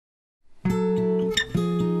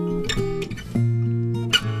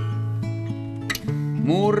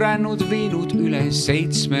Murranud viinud üle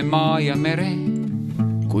 7 maa ja mere,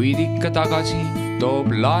 kuid ikka tagasi toob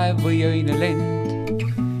laev või öine lend.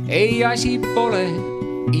 Ei asi pole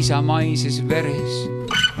isamaises veres,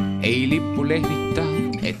 ei lippu lehvita,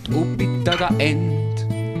 et upitada end.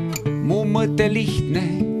 Mu mõte lihtne,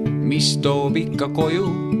 mis toob ikka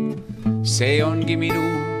koju, see ongi minu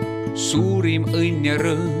suurim õnn ja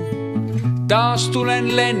rõõm. Taas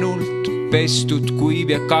tulen lennult, pestud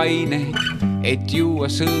kuiv ja kaine, et juua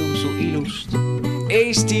sõõmsu ilust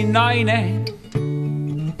Eesti naine.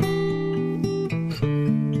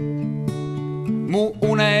 Mu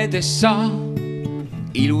unedes sa,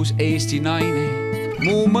 ilus Eesti naine,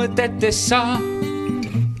 mu mõtetes sa,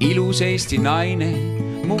 ilus Eesti naine,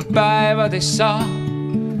 mu päevades sa,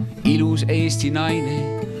 ilus Eesti naine,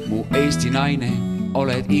 mu Eesti naine,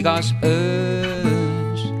 oled igas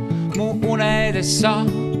öös. Mu unedes sa,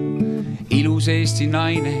 ilus Eesti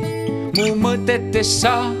naine, mu mõtetes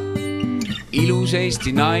sa, ilus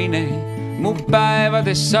Eesti naine, mu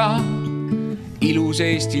päevades sa, ilus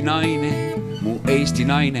Eesti naine, mu Eesti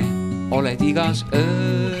naine, oled igas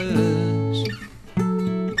öös.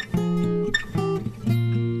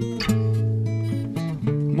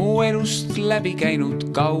 Mu elust läbi käinud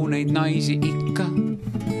kauneid naisi ikka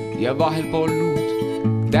ja vahel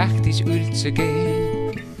polnud tähtis üldse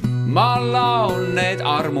keel. Ma laon need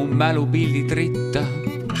armu mälupildid ritta,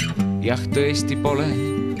 jah tõesti pole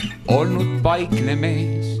olnud paikne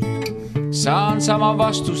mees. Saan sama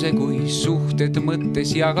vastuse, kui suhted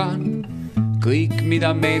mõttes jagan. Kõik,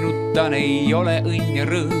 mida meenutan, ei ole õnn ja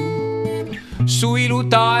rõõm. Su ilu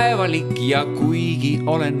taevalik ja kuigi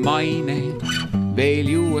olen maine, veel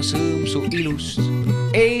juua sõõmsu ilust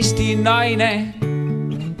Eesti naine.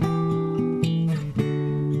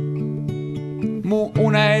 Mu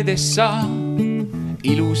unedes sa,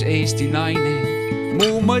 ilus Eesti naine,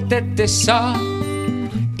 mu mõtetes sa,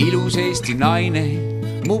 ilus Eesti naine,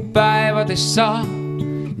 mu päevades sa,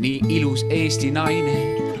 nii ilus Eesti naine,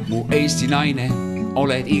 mu Eesti naine,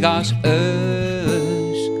 oled igas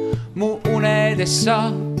öös. Mu unedes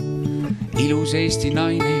sa, ilus Eesti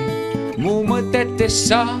naine, mu mõtetes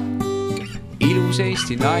sa, ilus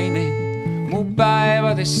Eesti naine, mu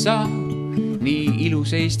päevades sa, nii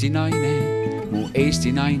ilus Eesti naine, mu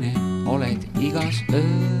Eesti naine, oled igas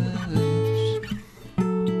öös.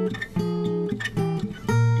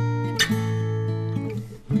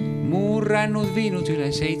 Murranud viinud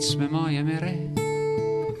üle 7 maa ja mere,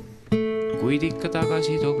 kuid ikka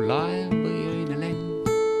tagasi toob laev või öine lend.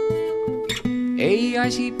 Ei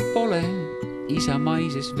asi pole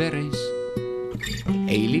isamaises veres,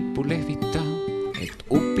 ei lippu lehvita, et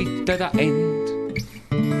upitada end.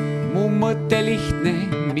 Mu mõte lihtne,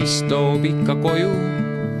 mis toob ikka koju,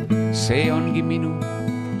 see ongi minu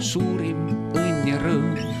suurim õnn ja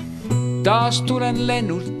rõõm. Taas tulen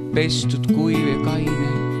lennult, pestud kuiv ja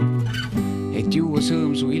kaine, et juua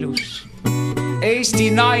sõõmsu ilus Eesti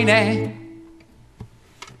naine.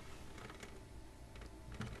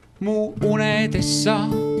 Mu unedes sa,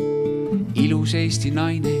 ilus Eesti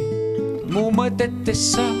naine, mu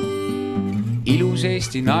mõtetes sa, ilus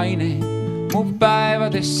Eesti naine, mu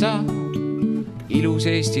päevades sa, ilus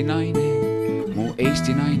Eesti naine, mu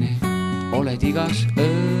Eesti naine, oled igas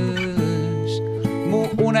öös. Mu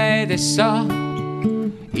unedes sa,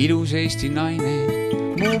 ilus Eesti naine,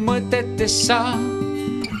 mu mõtetes sa,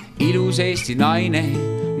 ilus Eesti naine,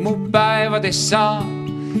 mu päevades sa,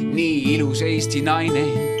 nii ilus Eesti naine,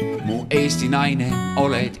 mu Eesti naine,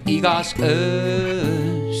 oled igas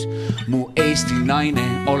öös. Mu Eesti naine,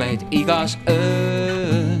 oled igas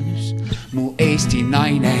öös. Mu Eesti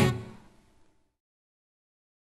naine.